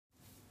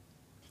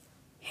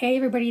Hey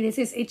everybody, this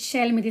is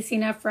Itchel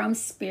Medicina from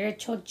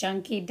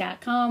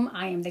spiritualjunkie.com.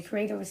 I am the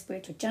creator of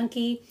Spiritual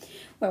Junkie,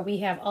 where we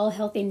have all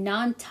healthy,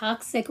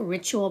 non-toxic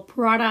ritual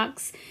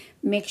products.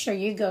 Make sure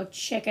you go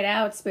check it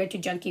out, Spiritual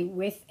Junkie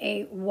with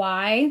a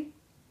Y.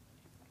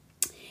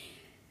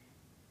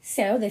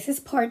 So this is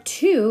part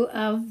 2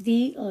 of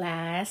the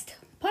last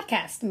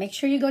podcast. Make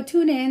sure you go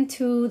tune in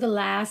to the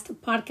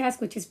last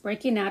podcast, which is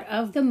breaking out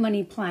of the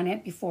money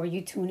planet, before you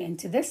tune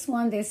into this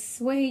one.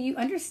 This way you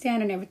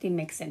understand and everything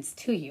makes sense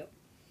to you.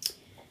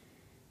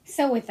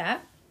 So with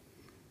that,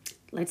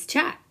 let's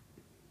chat.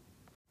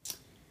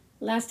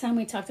 Last time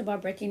we talked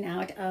about breaking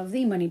out of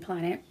the money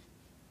planet,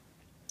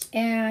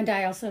 and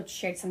I also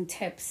shared some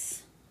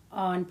tips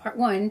on part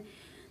 1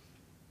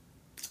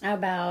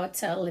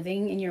 about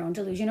living in your own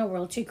delusional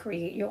world to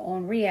create your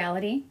own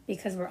reality,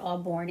 because we're all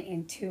born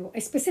into a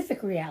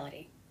specific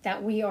reality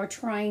that we are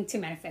trying to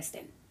manifest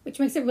in, which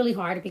makes it really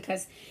hard,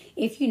 because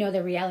if you know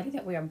the reality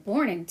that we are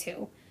born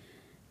into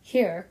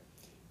here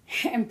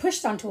and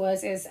pushed onto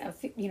us is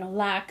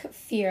lack,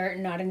 fear,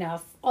 not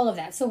enough, all of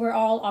that. So we're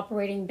all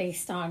operating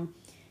based on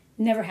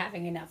never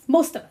having enough.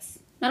 Most of us,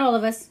 not all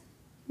of us,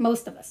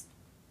 most of us.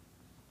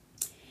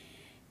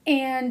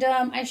 And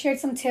I shared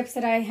some tips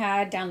that I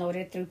had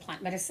downloaded through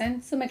plant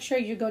medicine. So make sure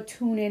you go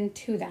tune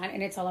into that.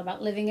 And it's all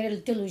about living in a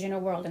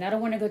delusional world. And I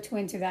don't want to go too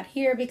into that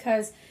here,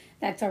 because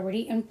that's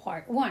already in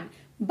part 1.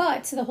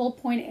 But the whole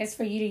point is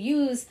for you to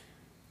use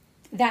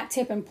that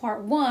tip in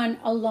part 1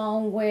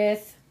 along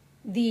with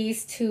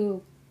these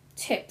 2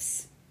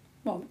 tips.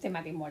 Well, there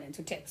might be more than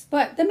 2 tips,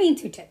 but the main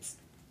 2 tips.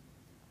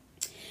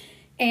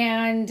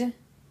 And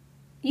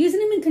using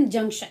them in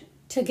conjunction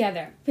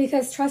together.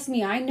 Because trust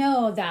me, I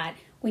know that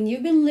when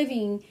you've been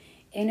living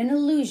in an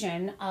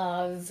illusion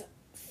of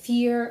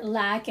fear,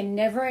 lack, and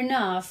never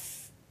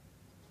enough,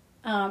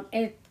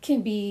 it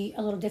can be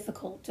a little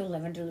difficult to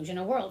live in a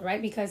delusional world,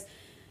 right? Because,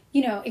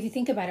 if you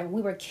think about it, when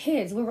we were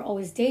kids, we were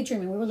always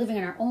daydreaming. We were living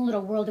in our own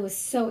little world. It was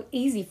so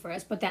easy for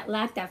us. But that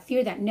lack, that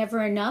fear, that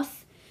never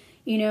enough,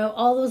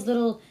 all those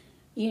little,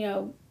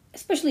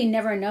 especially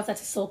never enough,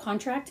 that's a soul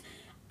contract.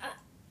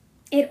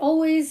 It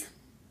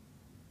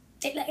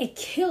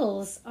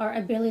kills our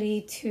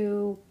ability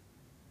to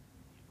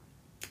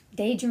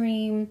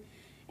daydream,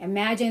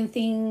 imagine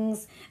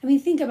things. I mean,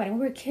 think about it. When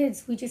we were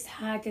kids, we just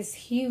had this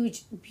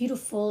huge,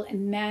 beautiful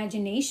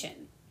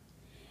imagination.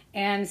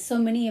 And so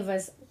many of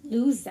us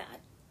lose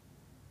that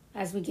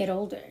as we get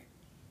older.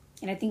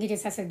 And I think it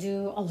just has to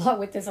do a lot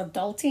with this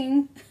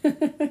adulting.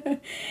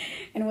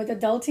 And with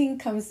adulting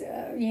comes,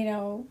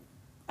 a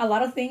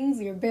lot of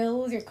things, your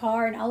bills, your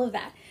car, and all of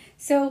that.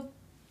 So,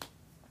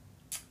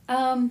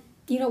 while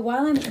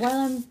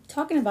I'm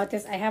talking about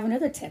this, I have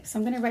another tip. So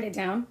I'm going to write it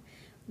down.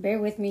 Bear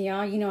with me,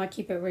 y'all. I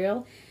keep it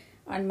real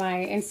on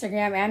my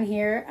Instagram and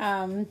here.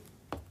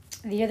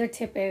 The other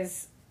tip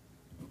is,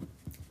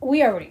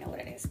 we already know what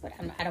it is, but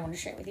I don't want to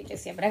share it with you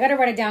just yet. But I got to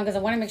write it down, because I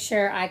want to make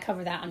sure I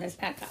cover that on this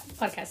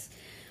podcast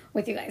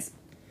with you guys.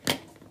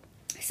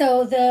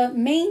 So the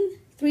main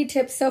 3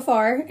 tips so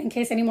far, in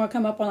case any more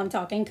come up while I'm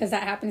talking, because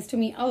that happens to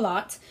me a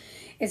lot,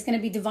 is going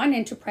to be divine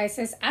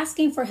enterprises,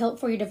 asking for help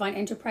for your divine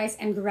enterprise,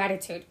 and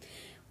gratitude.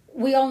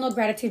 We all know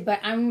gratitude, but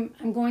I'm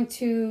going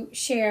to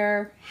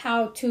share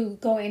how to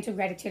go into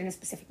gratitude in a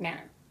specific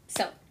manner.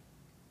 So,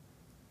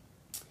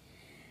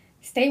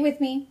 stay with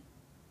me.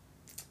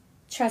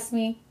 Trust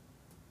me.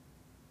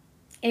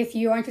 If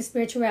you are into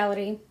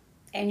spirituality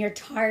and you're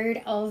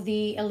tired of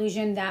the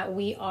illusion that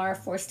we are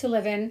forced to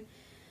live in,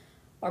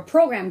 or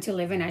programmed to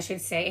live in, I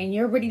should say, and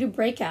you're ready to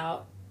break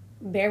out,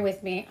 bear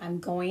with me. I'm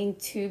going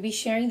to be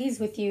sharing these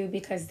with you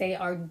because they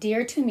are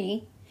dear to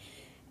me,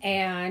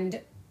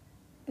 and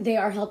they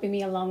are helping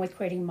me along with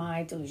creating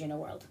my delusional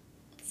world.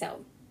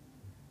 So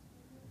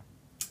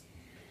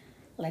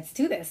let's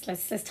do this.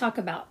 Let's talk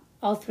about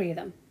all 3 of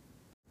them.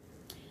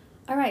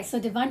 All right. So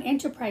divine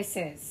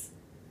enterprises,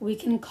 we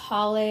can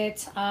call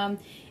it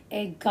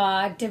a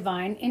God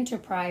divine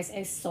enterprise,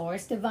 a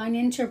source divine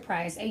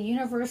enterprise, a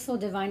universal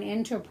divine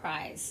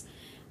enterprise,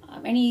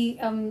 any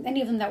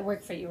of them that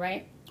work for you,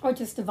 right? Or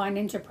just divine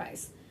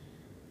enterprise.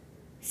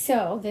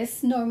 So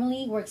this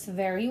normally works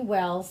very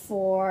well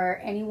for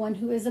anyone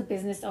who is a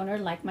business owner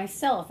like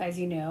myself. As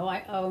you know,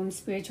 I own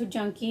Spiritual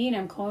Junkie, and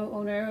I'm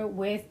co-owner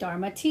with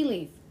Dharma Tea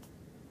Leaf.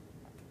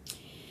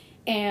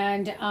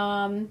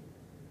 And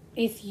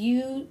if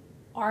you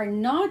are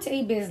not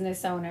a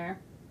business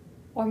owner,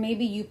 or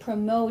maybe you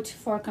promote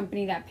for a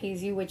company that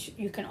pays you, which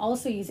you can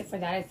also use it for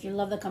that. If you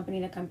love the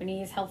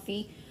company is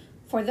healthy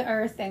for the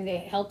earth and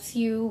it helps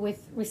you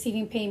with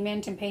receiving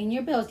payment and paying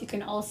your bills, you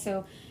can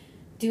also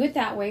do it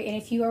that way. And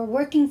if you are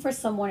working for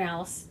someone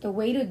else, the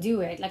way to do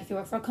it, like if you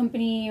work for a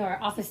company or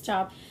office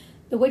job,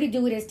 the way to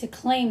do it is to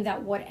claim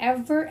that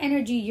whatever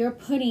energy you're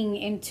putting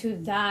into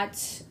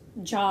that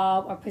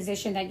job or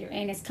position that you're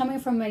in is coming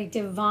from a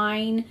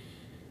divine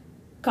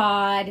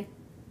God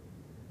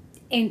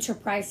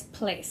enterprise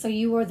place. So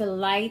you are the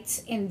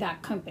light in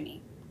that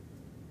company.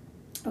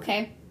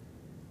 Okay?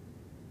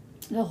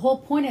 The whole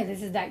point of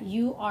this is that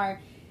you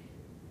are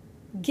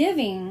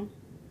giving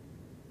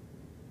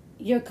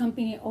your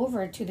company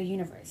over to the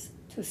universe,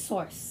 to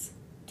source,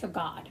 to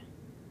God.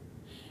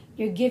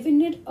 You're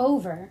giving it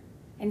over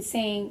and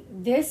saying,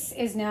 this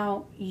is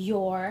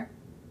your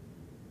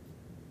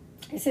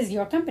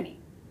company.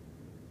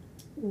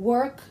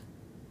 Work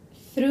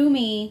through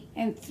me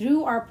and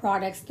through our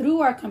products, through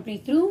our company,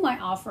 through my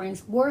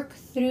offerings, work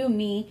through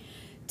me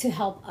to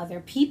help other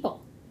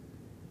people.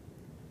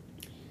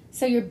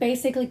 So you're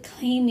basically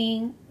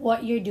claiming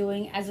what you're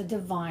doing as a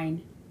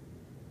divine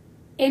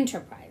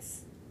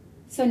enterprise.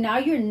 So now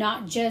you're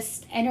not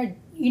just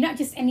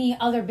any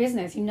other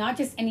business. You're not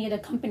just any other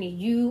company.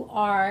 You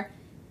are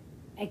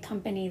a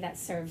company that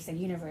serves the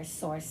universe,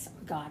 source,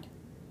 or God.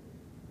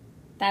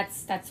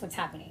 That's what's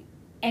happening.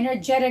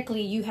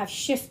 Energetically, you have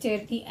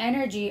shifted the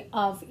energy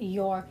of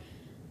your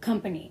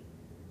company.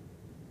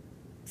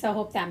 So I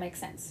hope that makes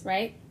sense,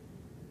 right?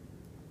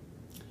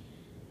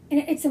 And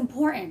it's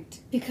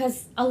important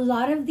because a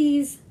lot of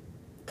these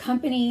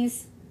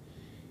companies,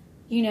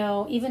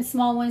 even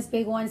small ones,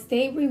 big ones,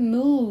 they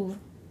remove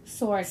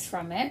source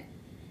from it.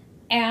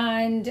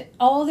 And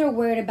all they're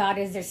worried about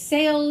is their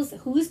sales,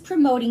 who's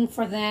promoting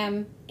for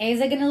them,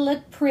 is it going to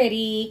look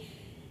pretty,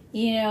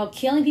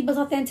 killing people's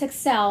authentic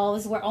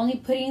selves. We're only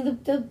putting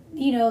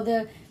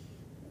the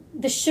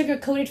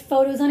sugar-coated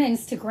photos on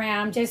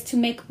Instagram just to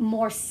make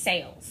more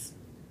sales.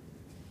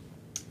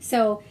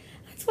 So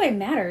that's why it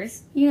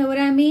matters. You know what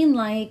I mean?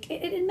 Like,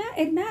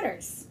 it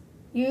matters.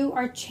 You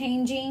are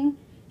changing,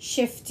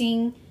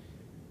 shifting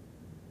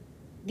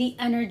the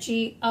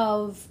energy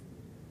of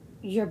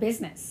your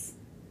business.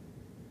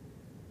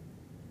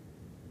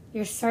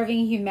 You're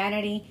serving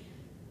humanity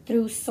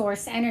through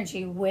source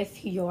energy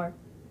with your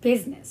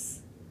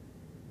business.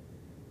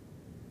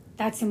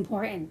 That's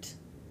important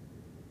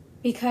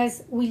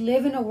because we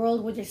live in a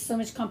world where there's so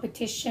much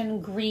competition,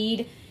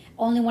 greed,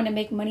 only want to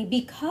make money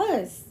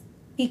because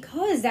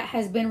that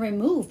has been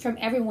removed from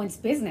everyone's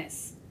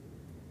business.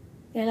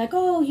 They're like,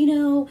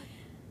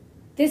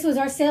 this was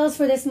our sales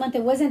for this month.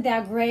 It wasn't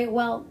that great.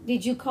 Well,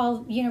 did you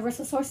call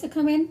Universal Source to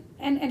come in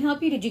and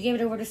help you? Did you give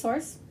it over to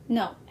Source?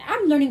 No.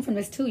 I'm learning from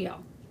this too,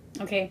 y'all.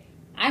 Okay?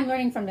 I'm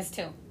learning from this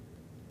too.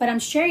 But I'm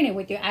sharing it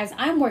with you as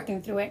I'm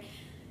working through it.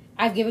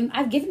 I've given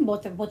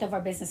both of our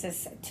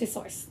businesses to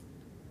Source.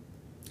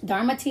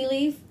 Dharma Tea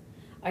Leaf,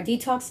 our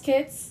detox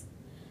kits.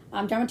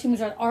 Dharma Tea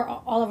Leaves are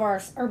all of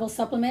our herbal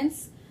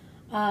supplements.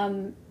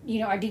 Our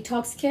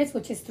detox kits,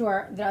 which is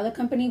through the other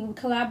company we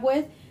collab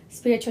with,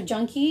 Spiritual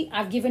Junkie.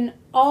 I've given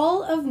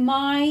all of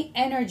my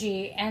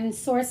energy and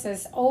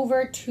sources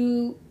over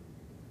to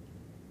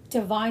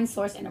Divine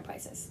Source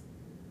Enterprises.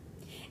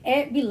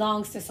 It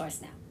belongs to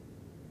Source now.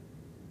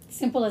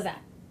 Simple as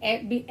that.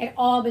 It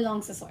all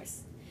belongs to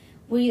Source.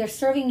 We're either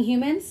serving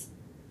humans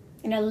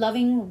in a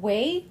loving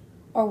way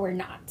or we're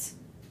not.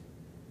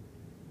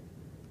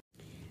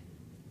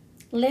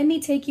 Let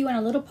me take you on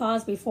a little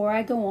pause before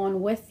I go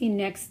on with the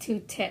next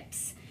 2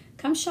 tips.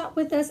 Come shop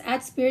with us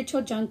at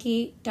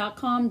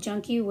spiritualjunkie.com,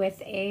 junkie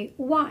with a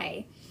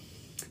Y.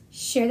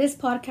 Share this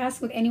podcast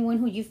with anyone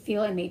who you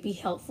feel it may be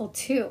helpful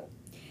to.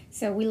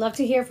 So we love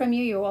to hear from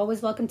you. You're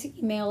always welcome to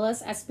email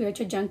us at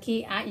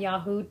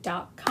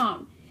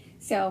spiritualjunkie@yahoo.com.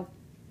 So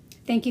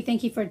thank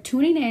you for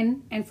tuning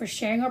in and for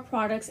sharing our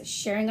products,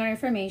 sharing our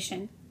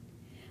information.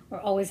 We're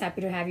always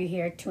happy to have you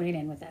here tuning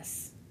in with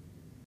us.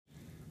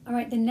 All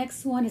right, the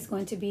next one is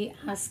going to be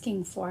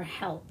asking for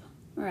help.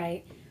 All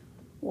right,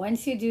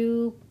 once you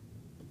do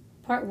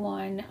part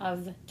 1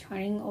 of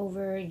turning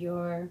over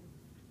your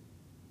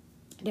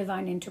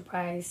divine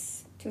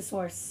enterprise to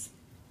Source,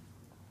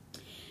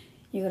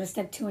 you go to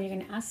step 2 and you're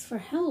going to ask for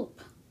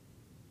help.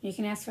 You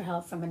can ask for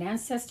help from an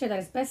ancestor that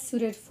is best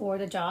suited for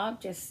the job.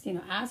 Just,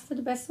 ask for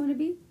the best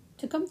one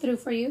to come through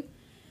for you.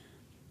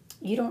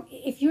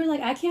 If you're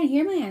like, I can't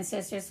hear my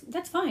ancestors,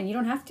 that's fine. You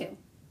don't have to.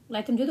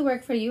 Let them do the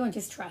work for you and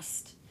just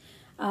trust.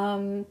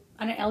 On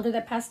an elder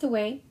that passed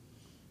away,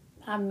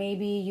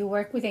 maybe you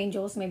work with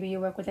angels, maybe you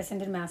work with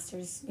ascended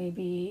masters,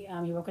 maybe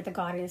you work with the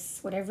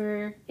goddess,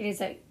 whatever it is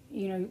that,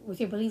 with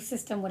your belief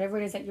system, whatever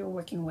it is that you're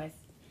working with.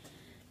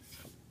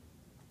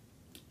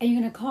 And you're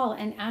going to call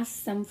and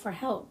ask them for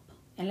help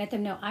and let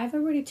them know, I've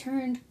already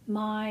turned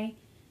my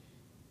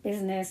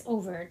business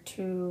over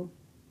to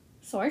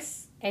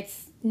Source.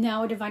 It's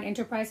now a divine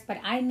enterprise,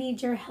 but I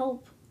need your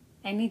help.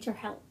 I need your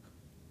help.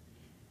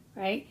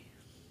 Right?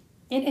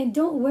 And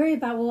don't worry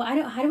about,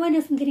 how do I know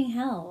if I'm getting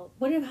help?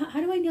 How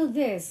do I know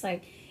this?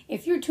 Like,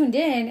 if you're tuned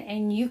in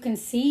and you can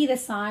see the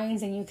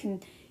signs and you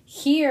can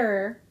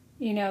hear,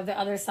 the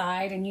other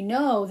side and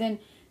then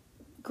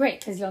great,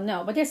 because you'll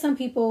know. But there's some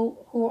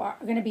people who are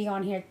going to be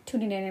on here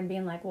tuning in and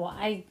being like, well,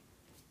 I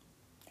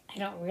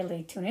don't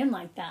really tune in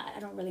like that. I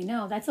don't really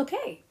know. That's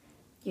okay.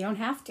 You don't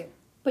have to.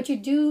 But you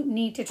do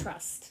need to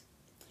trust.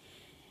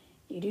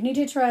 You do need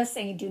to trust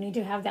and you do need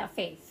to have that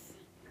faith.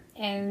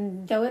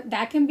 And though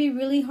that can be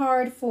really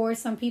hard for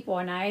some people,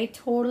 and I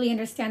totally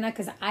understand that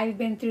because I've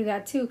been through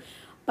that too.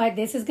 But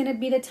this is going to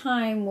be the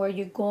time where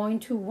you're going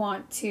to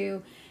want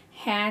to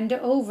hand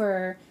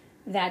over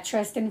that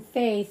trust and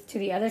faith to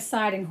the other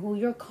side and who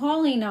you're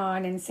calling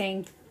on and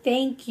saying,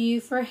 thank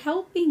you for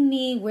helping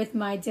me with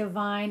my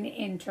divine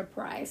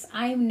enterprise.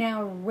 I'm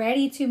now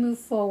ready to move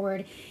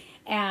forward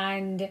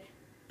and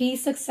be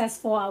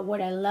successful at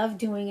what I love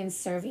doing and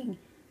serving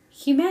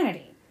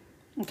humanity.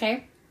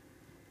 Okay?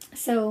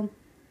 So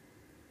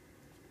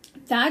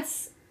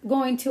that's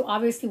going to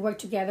obviously work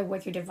together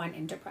with your divine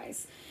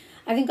enterprise.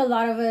 I think a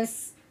lot of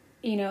us,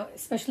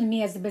 especially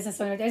me as a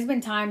business owner, there's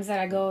been times that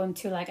I go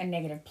into like a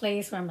negative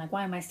place where I'm like,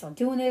 why am I still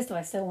doing this? Do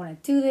I still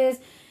want to do this?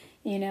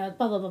 Blah,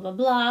 blah, blah, blah,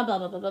 blah, blah,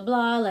 blah, blah, blah,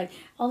 blah. Like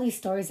all these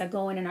stories that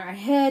go in our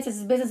heads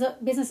as a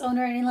business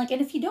owner. And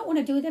if you don't want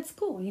to do it, that's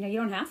cool. You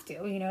don't have to,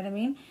 you know what I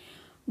mean?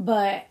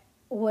 But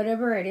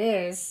whatever it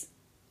is,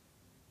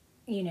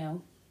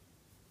 I'm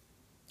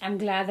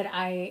glad that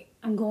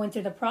I'm going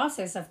through the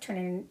process of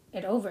turning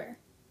it over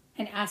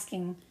and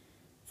asking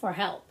for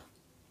help.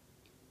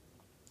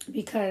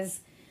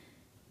 Because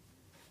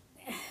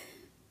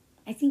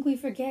I think we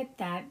forget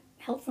that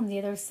help from the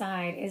other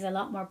side is a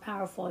lot more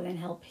powerful than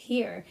help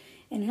here.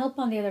 And help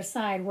on the other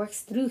side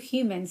works through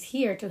humans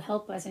here to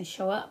help us and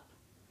show up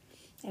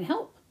and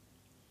help.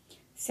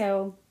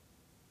 So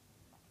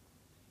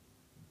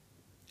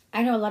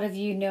I know a lot of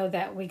you know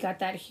that we got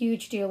that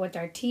huge deal with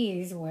our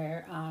teas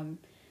where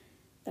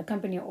the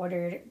company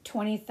ordered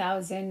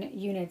 20,000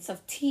 units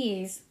of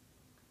teas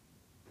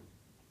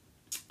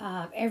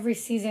every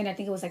season. I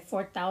think it was like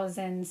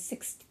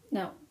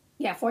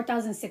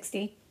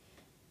 4,060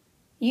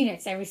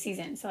 units every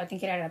season. So I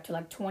think it added up to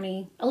like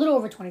a little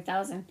over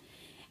 20,000.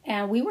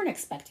 And we weren't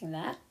expecting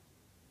that.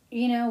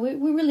 We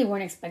really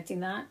weren't expecting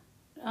that.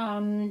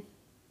 And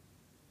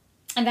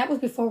that was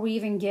before we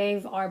even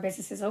gave our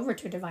businesses over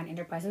to Divine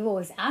Enterprise. We've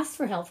always asked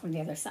for help from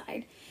the other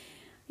side.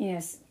 We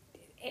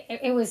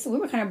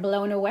were kind of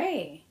blown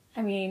away.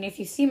 I mean, if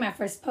you see my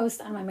first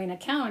post on my main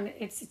account,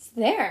 it's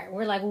there.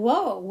 We're like,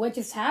 whoa, what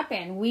just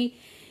happened? You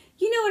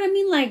know what I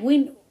mean? Like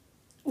we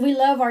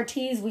love our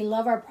teas, we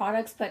love our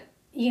products, but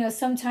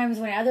sometimes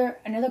when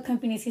another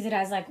company sees it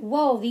as like,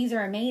 whoa, these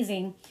are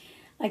amazing,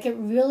 like it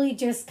really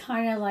just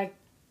kind of like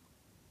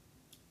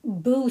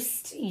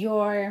boosts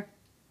your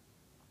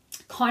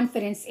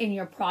confidence in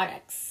your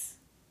products.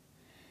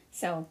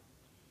 So,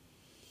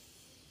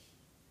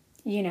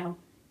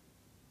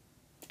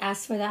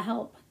 ask for that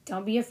help.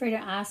 Don't be afraid to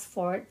ask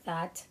for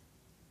that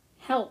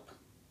help.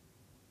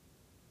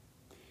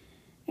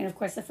 And of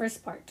course, the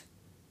first part,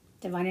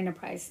 Divine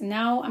Enterprise.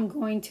 Now I'm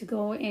going to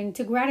go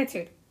into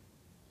gratitude.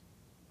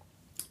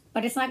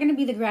 But it's not going to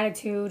be the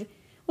gratitude.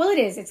 Well, it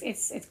is.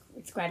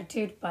 It's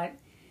gratitude, but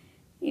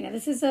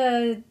this is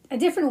a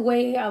different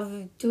way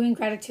of doing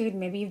gratitude.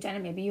 Maybe you've done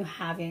it, maybe you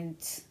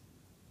haven't.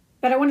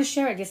 But I want to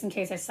share it just in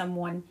case there's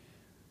someone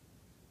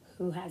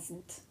who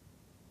hasn't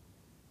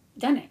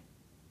done it.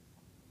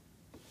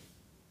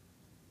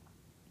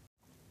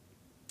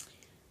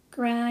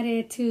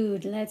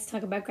 Gratitude. Let's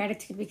talk about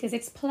gratitude because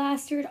it's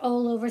plastered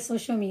all over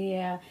social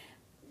media.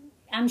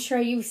 I'm sure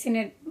you've seen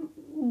it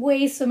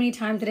so many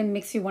times that it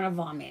makes you want to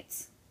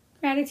vomit.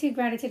 Gratitude,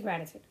 gratitude,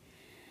 gratitude.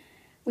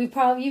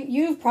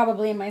 You've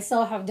probably and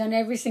myself have done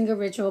every single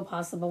ritual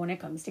possible when it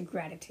comes to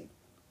gratitude.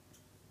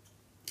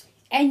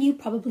 And you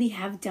probably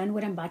have done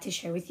what I'm about to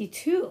share with you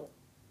too.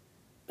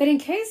 But in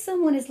case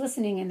someone is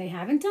listening and they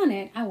haven't done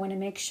it, I want to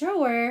make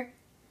sure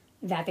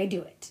that they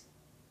do it.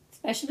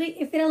 Especially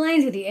if it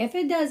aligns with you. If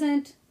it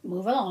doesn't,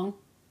 move along.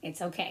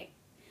 It's okay.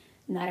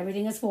 Not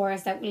everything is for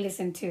us that we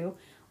listen to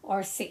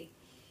or see.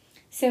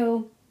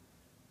 So,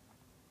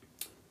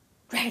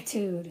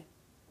 gratitude.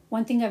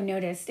 One thing I've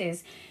noticed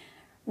is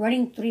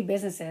running 3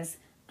 businesses,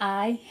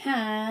 I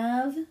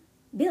have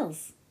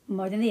bills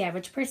more than the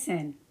average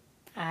person.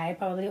 I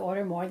probably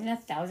order more than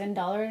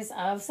 $1,000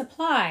 of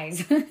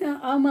supplies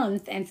a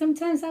month. And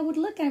sometimes I would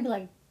look and I'd be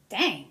like,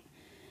 dang,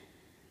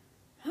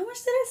 how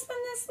much did I spend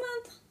this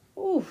month?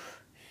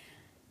 Oof.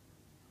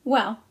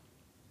 Well,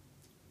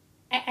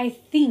 I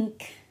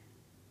think,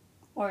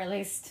 or at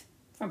least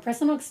from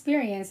personal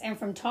experience and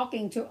from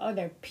talking to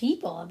other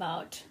people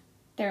about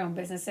their own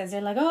businesses,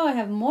 they're like, oh, I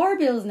have more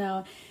bills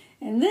now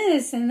and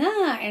this and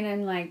that. And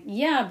I'm like,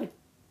 yeah,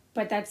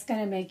 but that's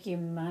going to make you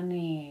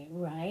money,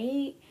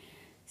 right?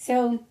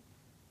 So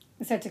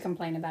I start to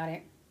complain about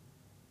it.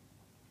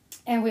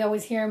 And we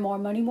always hear more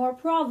money, more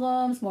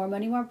problems, more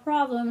money, more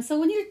problems. So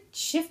we need to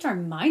shift our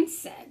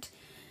mindset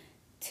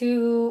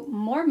to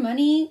more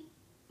money,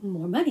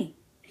 more money,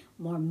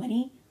 more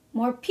money,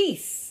 more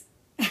peace.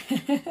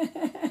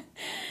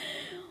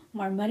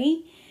 More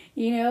money,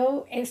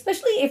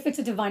 especially if it's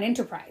a divine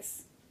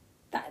enterprise.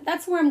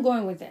 That's where I'm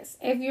going with this.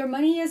 If your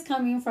money is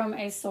coming from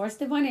a source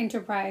divine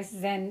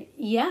enterprise, then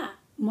yeah,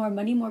 more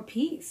money, more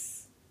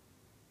peace.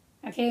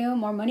 Okay,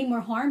 more money,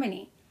 more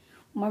harmony.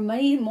 More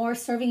money, more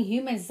serving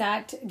humans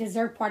that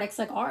deserve products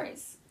like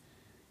ours.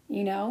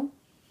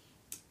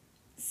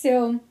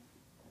 So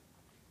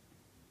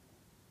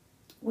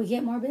we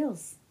get more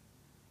bills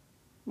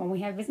when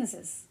we have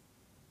businesses.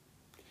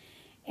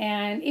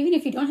 And even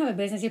if you don't have a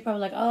business, you're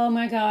probably like, oh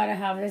my God, I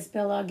have this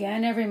bill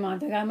again every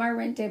month. I got my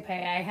rent to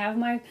pay. I have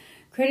my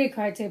credit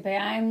card to pay.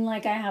 I'm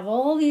like, I have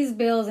all these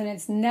bills and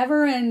it's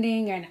never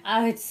ending, and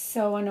it's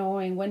so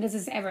annoying. When does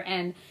this ever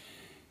end?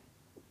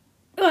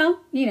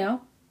 Well,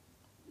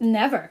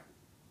 never.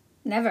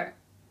 Never.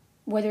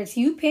 Whether it's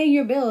you paying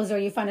your bills or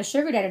you find a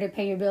sugar daddy to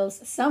pay your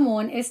bills,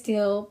 someone is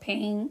still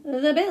paying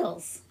the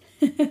bills.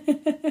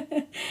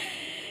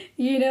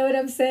 You know what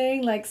I'm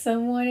saying? Like,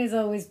 someone is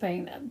always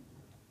paying them.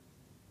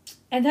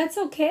 And that's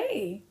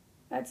okay.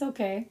 That's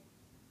okay.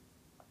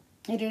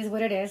 It is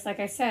what it is. Like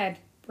I said,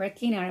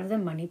 breaking out of the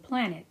money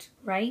planet,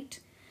 right?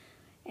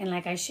 And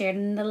like I shared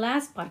in the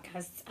last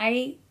podcast,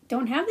 I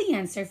don't have the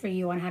answer for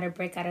you on how to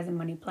break out of the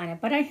money planet,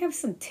 but I have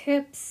some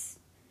tips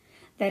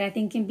that I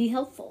think can be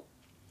helpful.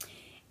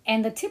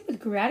 And the tip with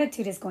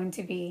gratitude is going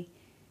to be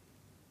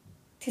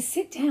to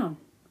sit down,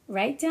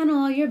 write down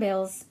all your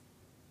bills.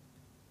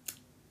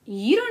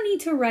 You don't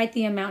need to write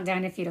the amount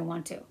down if you don't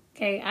want to.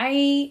 Okay,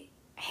 I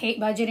hate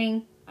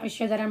budgeting. I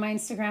share that on my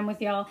Instagram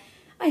with y'all.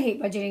 I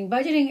hate budgeting.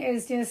 Budgeting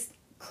is just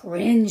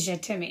cringe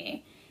to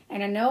me.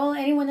 And I know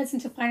anyone that's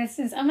into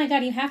finances, oh my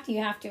God, you have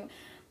to.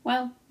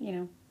 Well,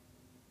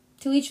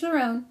 to each their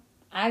own.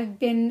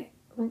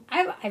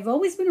 I've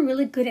always been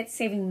really good at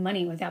saving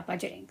money without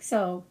budgeting.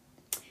 So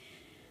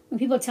when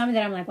people tell me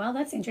that, I'm like, well,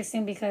 that's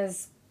interesting,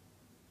 because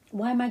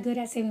why am I good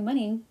at saving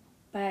money,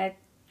 but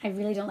I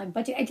really don't like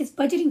budgeting?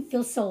 Budgeting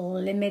feels so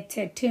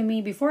limited to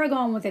me. Before I go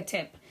on with a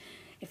tip,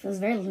 it feels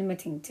very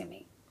limiting to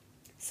me.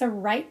 So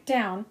write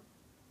down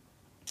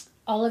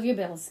all of your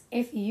bills.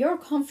 If you're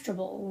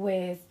comfortable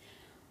with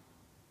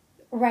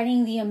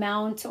writing the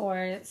amount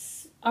or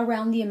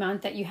around the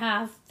amount that you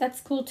have,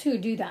 that's cool too.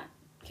 Do that.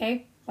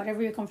 Okay?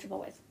 Whatever you're comfortable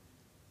with.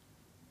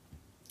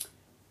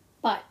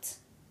 But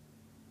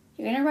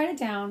you're going to write it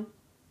down,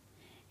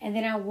 and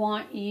then I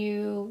want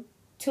you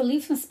to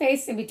leave some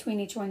space in between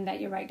each one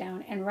that you write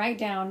down, and write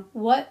down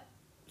what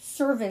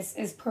service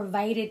is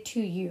provided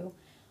to you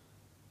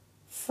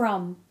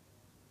from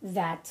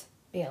that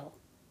bill.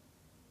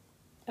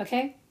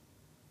 Okay?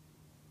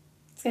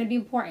 It's going to be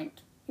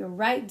important. You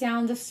write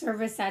down the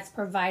service that's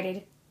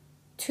provided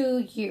to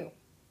you.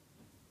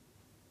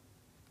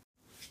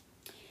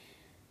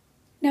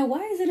 Now,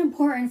 why is it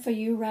important for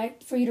you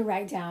to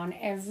write down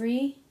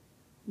every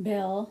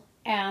bill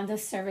and the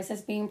service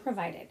that's being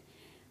provided?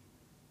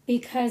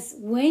 Because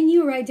when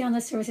you write down the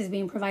services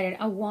being provided,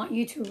 I want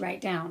you to write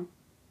down,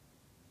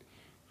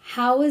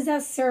 how is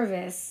that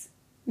service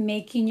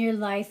making your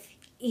life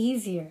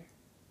easier?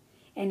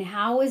 And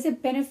how is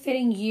it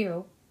benefiting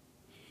you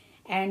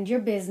and your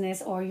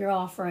business or your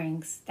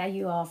offerings that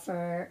you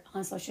offer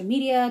on social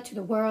media, to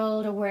the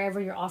world, or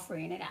wherever you're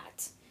offering it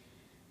at?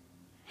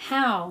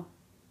 How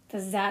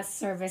does that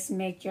service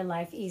make your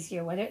life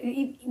easier?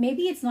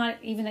 Maybe it's not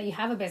even that you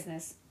have a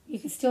business. You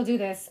can still do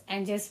this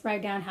and just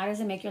write down, how does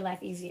it make your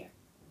life easier?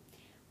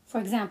 For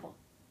example,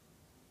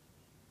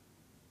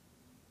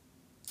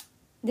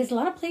 there's a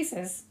lot of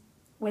places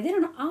where they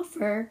don't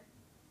offer,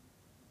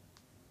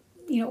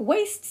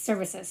 waste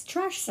services,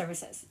 trash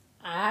services.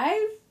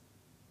 I've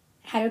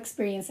had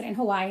experience in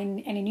Hawaii and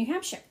in New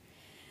Hampshire,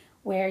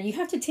 where you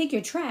have to take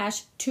your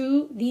trash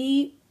to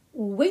the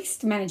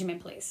waste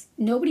management place.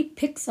 Nobody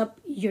picks up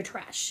your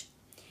trash.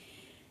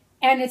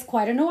 And it's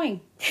quite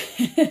annoying,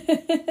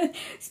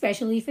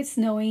 especially if it's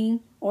snowing,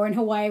 or in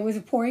Hawaii it was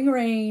pouring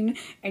rain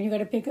and you got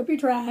to pick up your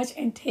trash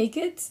and take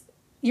it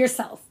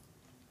yourself.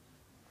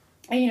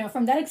 And,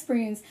 from that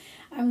experience,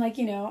 I'm like,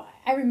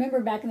 I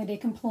remember back in the day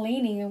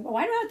complaining,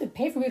 why do I have to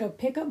pay for me to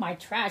pick up my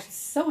trash? It's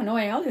so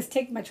annoying. I'll just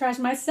take my trash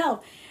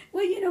myself.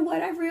 Well, you know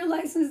what I've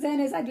realized since then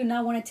is I do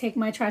not want to take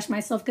my trash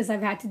myself, because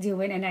I've had to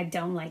do it and I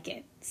don't like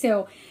it.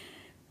 So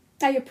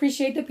I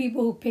appreciate the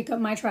people who pick up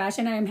my trash,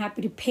 and I am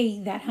happy to pay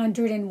that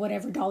 $100 and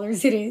whatever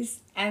it is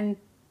and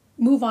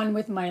move on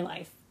with my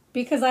life,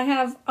 because I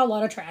have a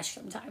lot of trash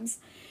sometimes.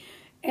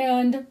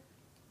 And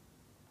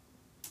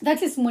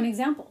that's just one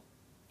example.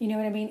 You know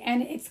what I mean?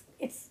 And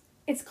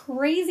it's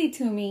crazy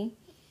to me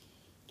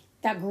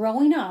that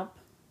growing up,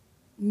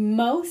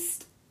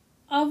 most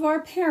of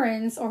our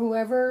parents or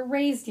whoever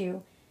raised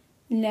you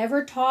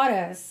never taught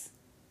us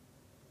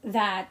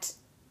that,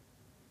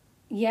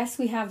 yes,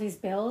 we have these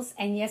bills,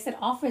 and yes, it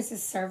offers a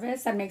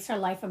service that makes our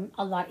life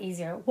a lot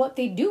easier. What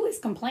they do is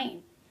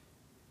complain.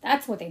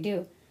 That's what they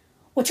do.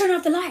 Well, turn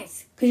off the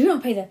lights, because you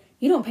don't pay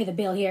the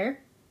bill here.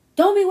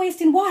 Don't be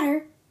wasting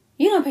water.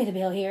 You don't pay the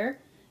bill here.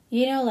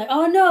 Like,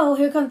 oh no,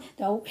 here comes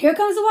the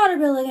water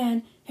bill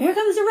again. Here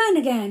comes the rent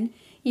again.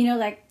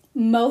 Like,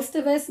 most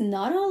of us,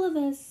 not all of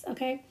us,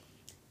 okay?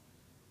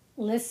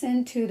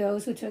 Listen to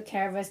those who took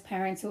care of us,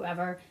 parents,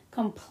 whoever,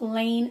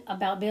 complain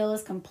about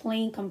bills,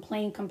 complain.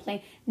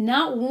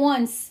 Not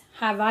once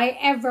have I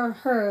ever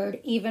heard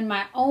even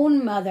my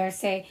own mother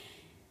say,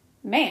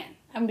 man,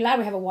 I'm glad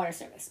we have a water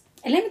service.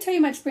 And let me tell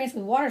you my experience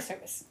with water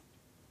service.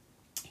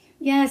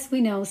 Yes, we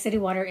know city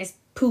water is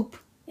poop.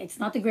 It's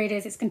not the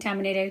greatest. It's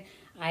contaminated.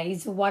 I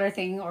use a water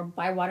thing or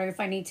buy water if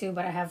I need to,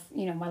 but I have,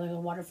 my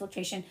little water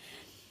filtration.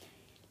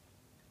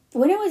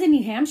 When I was in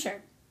New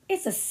Hampshire,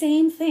 it's the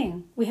same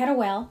thing. We had a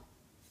well.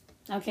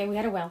 Okay, we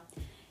had a well.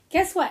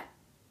 Guess what?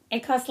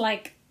 It cost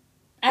like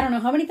I don't know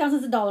how many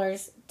thousands of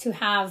dollars to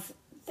have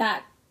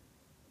that,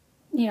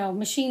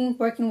 machine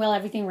working well,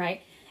 everything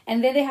right.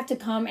 And then they have to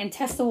come and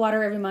test the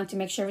water every month to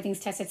make sure everything's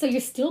tested. So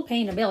you're still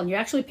paying a bill, and you're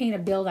actually paying a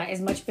bill that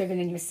is much bigger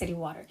than your city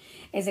water.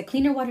 Is it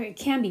cleaner water? It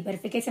can be, but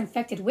if it gets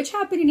infected, which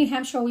happened in New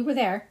Hampshire, we were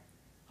there.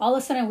 All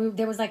of a sudden,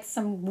 there was like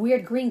some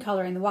weird green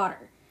color in the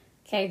water,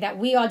 okay, that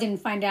we all didn't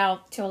find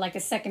out till like the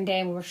second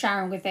day. We were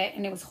showering with it,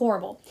 and it was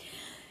horrible.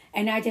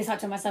 And I just thought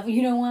to myself,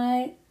 you know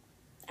what?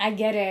 I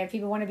get it.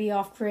 People want to be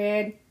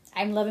off-grid.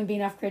 I'm loving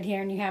being off-grid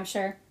here in New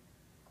Hampshire.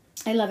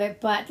 I love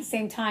it. But at the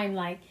same time,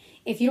 like,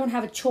 if you don't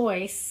have a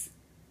choice,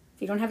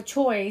 then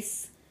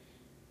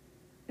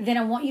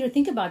I want you to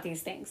think about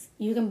these things.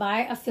 You can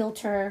buy a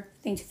filter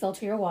thing to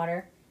filter your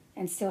water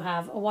and still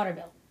have a water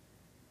bill.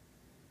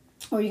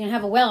 Or you can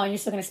have a well and you're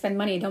still going to spend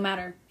money. It don't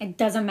matter. It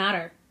doesn't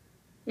matter.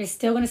 You're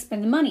still going to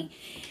spend the money.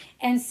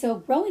 And so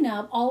growing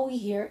up, all we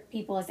hear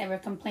people is ever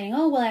complaining,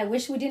 oh, well, I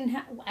wish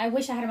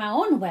I had my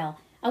own well.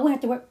 I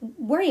wouldn't have to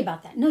worry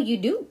about that. No, you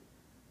do.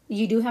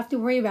 You do have to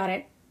worry about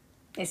it.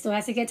 It still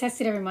has to get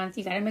tested every month.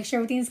 You got to make sure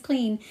everything's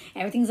clean,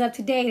 everything's up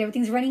to date,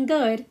 everything's running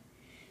good.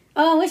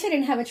 Oh, I wish I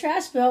didn't have a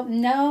trash bill.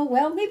 No,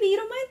 well, maybe you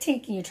don't mind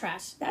taking your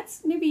trash.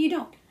 Maybe you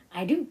don't.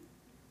 I do.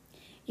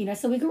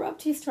 So we grew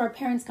up used to our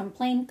parents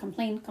complain. And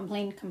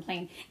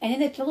then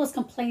they throw those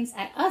complaints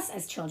at us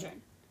as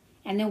children.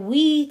 And then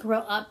we grow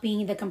up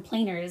being the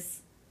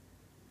complainers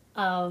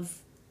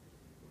of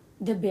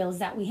the bills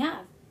that we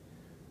have.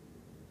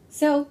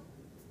 So,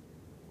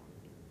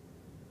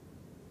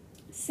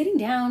 sitting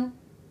down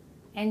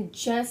and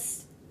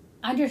just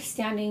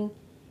understanding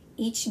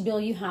each bill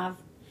you have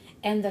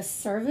and the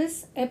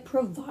service it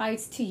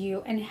provides to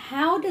you, and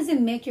how does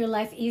it make your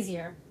life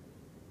easier?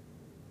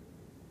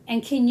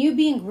 And can you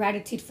be in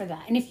gratitude for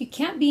that? And if you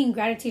can't be in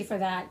gratitude for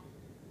that,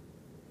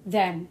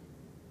 then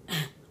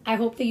I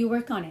hope that you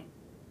work on it.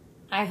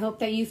 I hope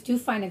that you do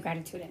find the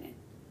gratitude in it.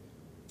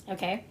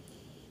 Okay?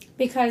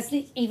 Because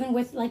even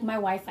with like my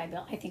Wi-Fi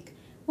bill, I think,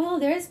 well,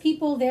 there's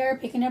people there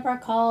picking up our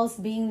calls,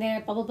 being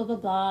there, blah, blah, blah, blah,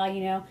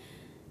 blah,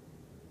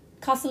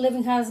 Cost of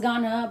living has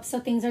gone up,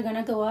 so things are going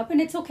to go up, and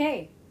it's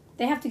okay.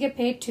 They have to get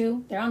paid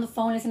too. They're on the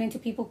phone listening to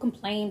people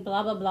complain,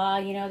 blah, blah,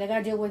 blah. They got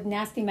to deal with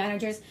nasty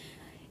managers.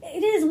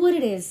 It is what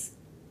it is.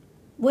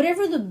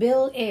 Whatever the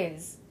bill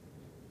is,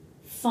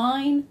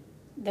 find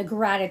the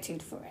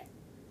gratitude for it.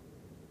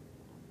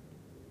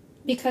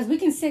 Because we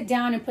can sit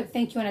down and put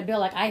thank you on a bill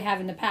like I have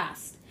in the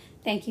past.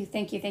 Thank you,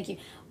 thank you, thank you.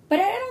 But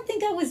I don't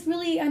think I was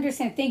really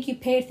understanding. Thank you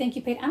paid.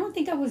 I don't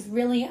think I was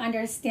really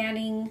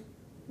understanding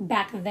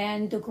back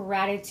then the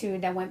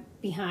gratitude that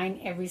went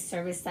behind every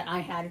service that I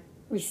had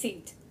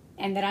received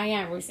and that I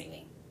am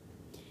receiving.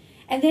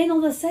 And then all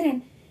of a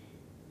sudden,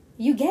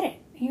 you get it.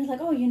 And you're like,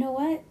 oh, you know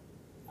what?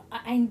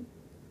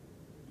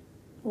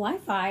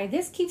 Wi-Fi,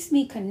 this keeps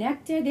me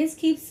connected. This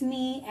keeps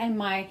me and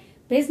my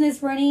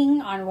business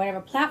running on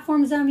whatever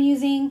platforms I'm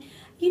using.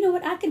 You know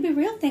what? I could be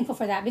real thankful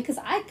for that, because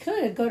I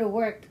could go to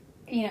work,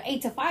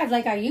 8 to 5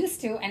 like I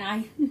used to.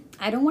 And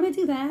I don't want to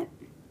do that.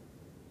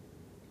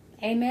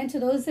 Amen to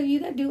those of you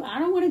that do. I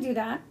don't want to do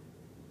that.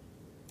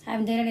 I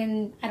haven't done it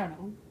in, I don't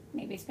know,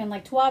 maybe it's been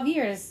like 12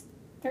 years,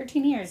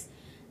 13 years.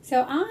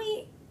 So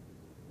I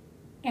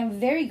am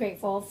very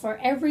grateful for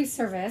every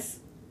service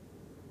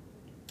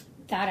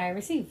that I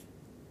receive.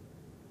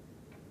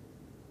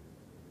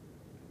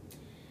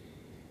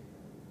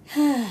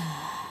 I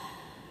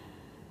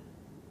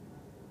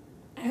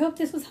hope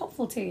this was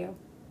helpful to you.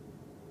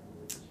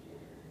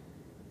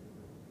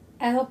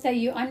 I hope that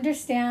you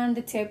understand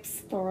the tips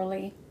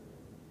thoroughly,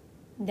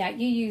 that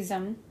you use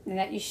them, and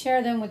that you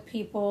share them with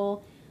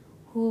people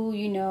who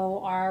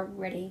are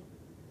ready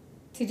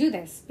to do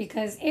this.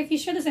 Because if you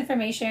share this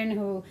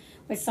information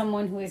with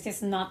someone who is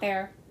just not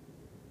there,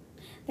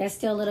 they're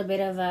still a little bit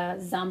of a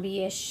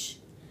zombie-ish,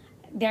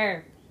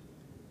 don't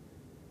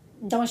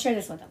share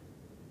this with them.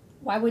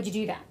 Why would you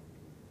do that?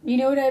 You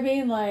know what I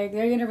mean? Like,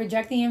 they're going to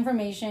reject the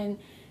information.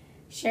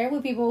 Share it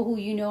with people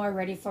who are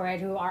ready for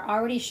it, who are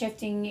already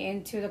shifting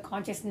into the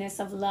consciousness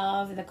of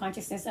love, the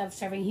consciousness of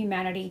serving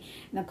humanity,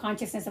 and the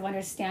consciousness of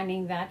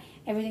understanding that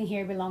everything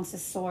here belongs to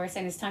Source,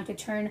 and it's time to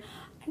turn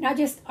not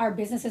just our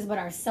businesses, but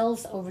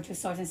ourselves over to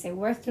Source and say,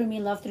 work through me,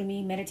 love through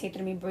me, meditate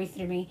through me, breathe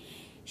through me.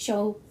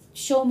 Show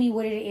me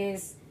what it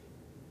is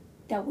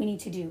that we need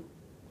to do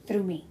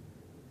through me.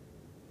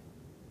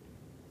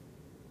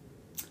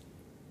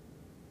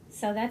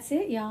 So that's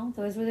it, y'all.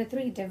 Those were the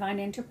 3. Divine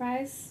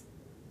enterprise,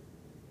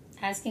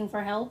 asking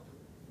for help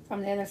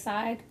from the other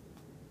side,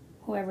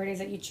 whoever it is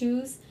that you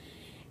choose,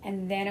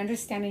 and then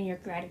understanding your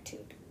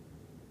gratitude.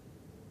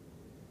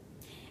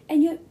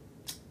 And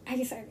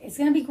it's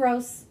going to be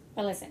gross,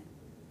 but listen,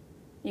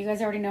 you guys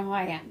already know who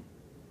I am.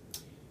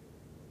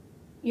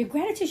 Your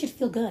gratitude should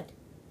feel good.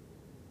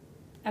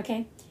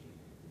 Okay?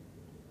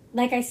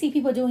 Like I see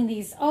people doing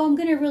these, I'm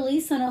going to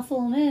release on a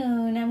full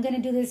moon. I'm going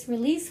to do this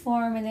release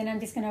form and then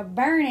I'm just going to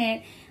burn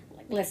it.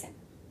 Like, listen.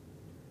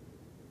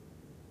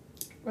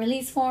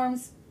 Release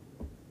forms,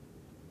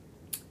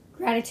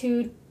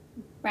 gratitude,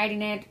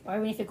 writing it, or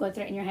even if you go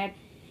through it in your head,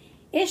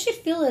 it should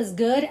feel as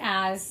good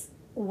as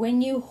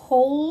when you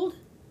hold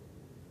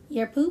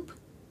your poop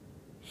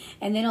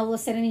and then all of a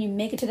sudden you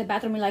make it to the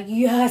bathroom, you're like,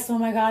 yes, oh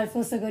my God, it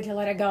feels so good to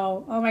let it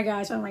go. Oh my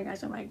gosh, oh my gosh,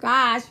 oh my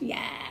gosh,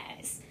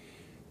 yes.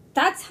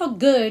 That's how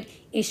good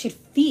it should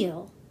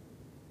feel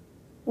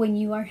when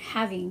you are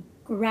having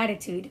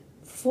gratitude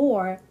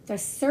for the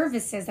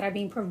services that are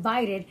being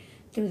provided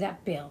through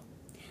that bill.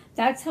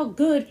 That's how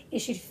good it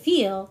should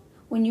feel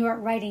when you are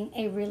writing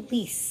a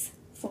release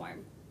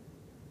form.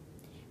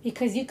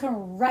 Because you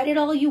can write it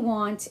all you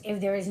want. If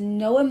there is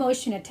no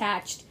emotion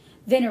attached,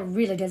 then it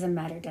really doesn't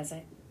matter, does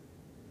it?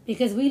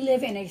 Because we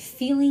live in a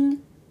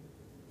feeling,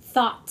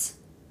 thought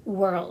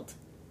world.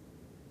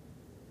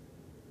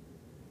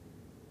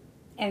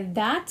 And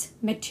that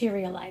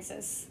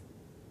materializes.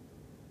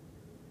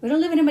 We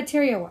don't live in a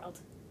material world.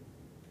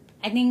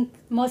 I think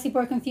most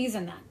people are confused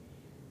on that.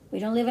 We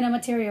don't live in a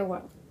material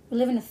world. We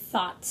live in a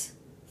thought,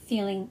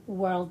 feeling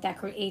world that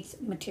creates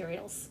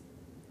materials.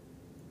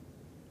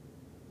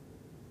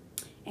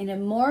 And the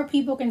more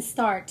people can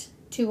start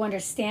to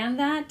understand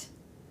that,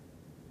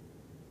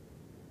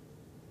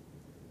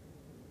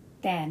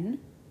 then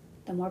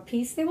the more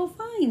peace they will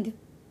find.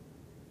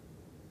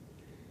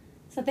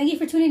 So thank you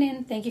for tuning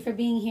in. Thank you for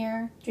being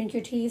here. Drink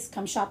your teas.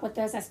 Come shop with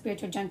us at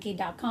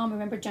spiritualjunkie.com.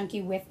 Remember,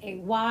 junkie with a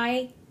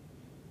Y.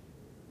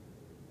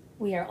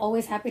 We are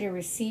always happy to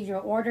receive your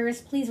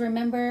orders. Please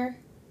remember,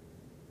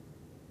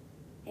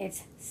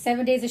 it's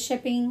 7 days of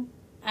shipping.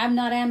 I'm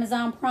not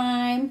Amazon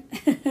Prime.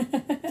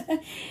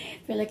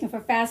 If you're looking for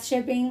fast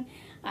shipping,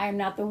 I am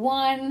not the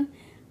one.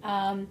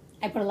 I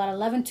put a lot of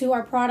love into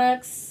our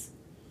products,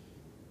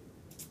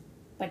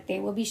 but they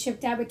will be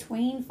shipped out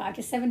between 5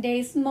 to 7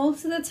 days,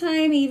 most of the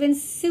time even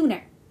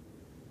sooner.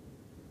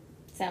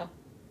 So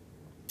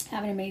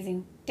have an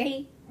amazing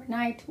day or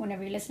night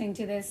whenever you're listening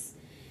to this,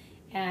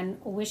 and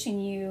wishing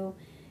you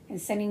and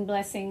sending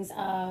blessings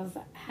of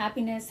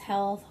happiness,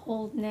 health,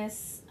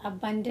 wholeness,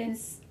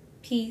 abundance,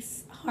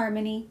 peace,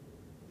 harmony,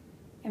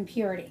 and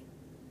purity.